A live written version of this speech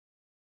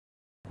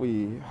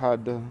we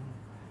had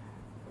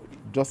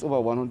just over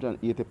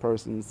 180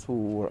 persons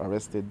who were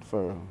arrested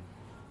for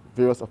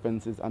various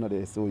offenses under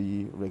the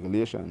S.O.E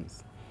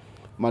regulations.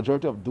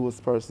 Majority of those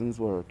persons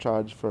were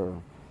charged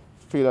for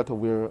failure to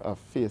wear a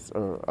face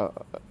or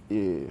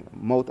a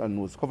mouth and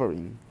nose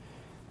covering.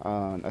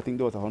 And I think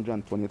there was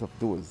 128 of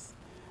those.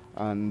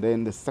 And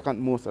then the second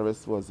most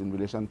arrest was in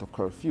relation to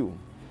curfew,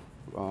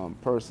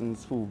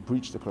 persons who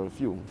breached the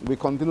curfew. We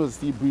continue to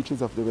see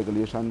breaches of the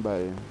regulation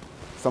by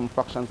some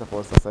factions of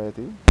our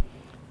society.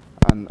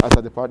 And as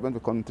a department, we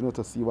continue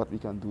to see what we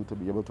can do to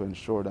be able to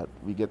ensure that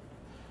we get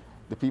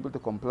the people to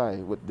comply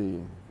with the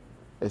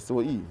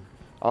S.O.E.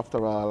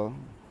 After all,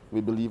 we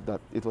believe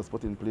that it was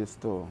put in place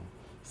to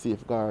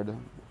safeguard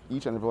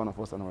each and every one of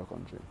us in our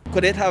country.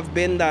 Could it have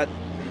been that,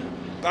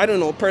 I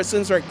don't know,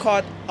 persons were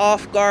caught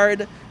off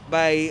guard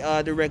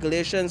by the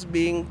regulations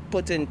being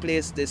put in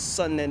place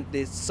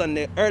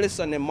early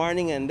Sunday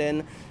morning, and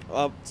then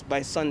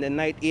by Sunday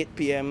night, 8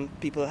 p.m.,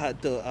 people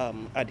had to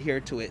adhere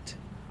to it?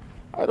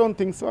 I don't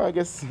think so. I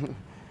guess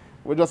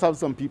we just have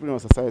some people in our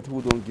society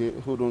who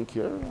don't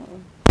care.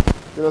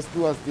 They just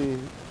do as they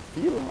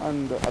feel,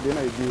 and at the end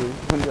of the day,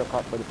 when they are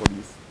caught by the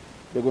police,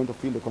 they're going to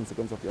feel the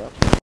consequence of their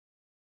action.